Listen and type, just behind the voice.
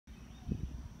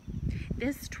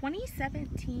This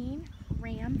 2017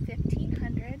 Ram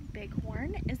 1500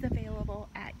 Bighorn is available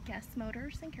at Guest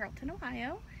Motors in Carrollton,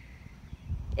 Ohio.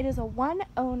 It is a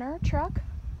one-owner truck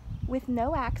with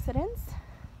no accidents.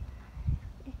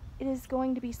 It is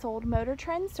going to be sold Motor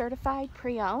Trend certified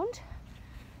pre-owned.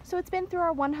 So it's been through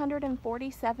our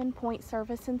 147-point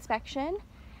service inspection,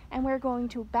 and we're going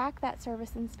to back that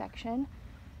service inspection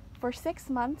for 6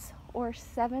 months or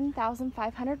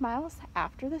 7,500 miles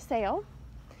after the sale.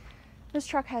 This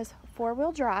truck has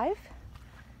 4-wheel drive,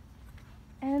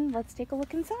 and let's take a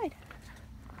look inside.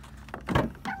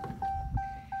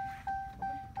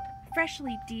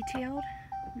 Freshly detailed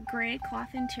gray cloth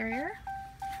interior.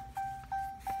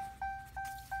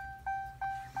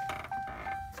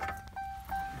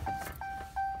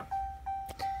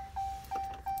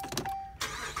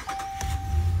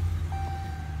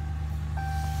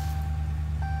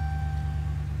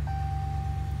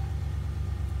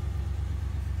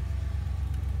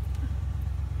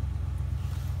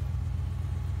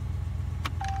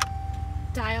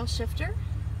 Dial shifter,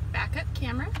 backup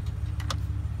camera,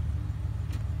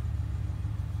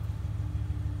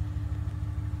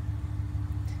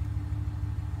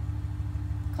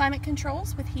 climate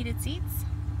controls with heated seats.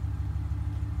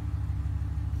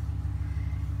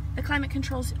 The climate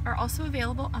controls are also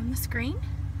available on the screen.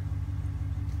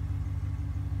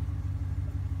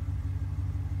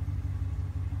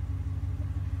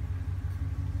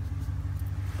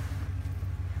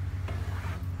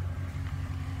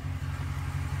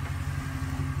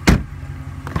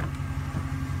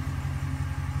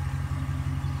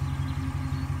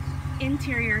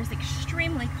 Interior is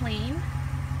extremely clean.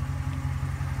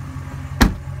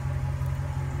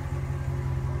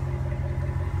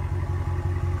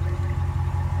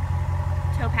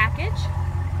 Tow package.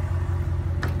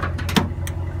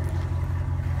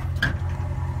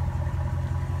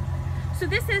 So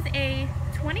this is a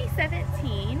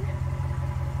 2017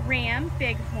 Ram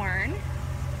Bighorn.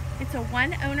 It's a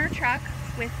one-owner truck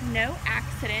with no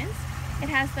accidents. It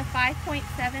has the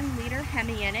 5.7 liter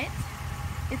Hemi in it.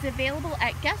 It's available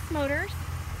at Guest Motors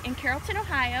in Carrollton,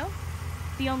 Ohio,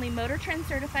 the only Motor Trend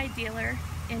certified dealer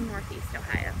in Northeast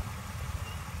Ohio.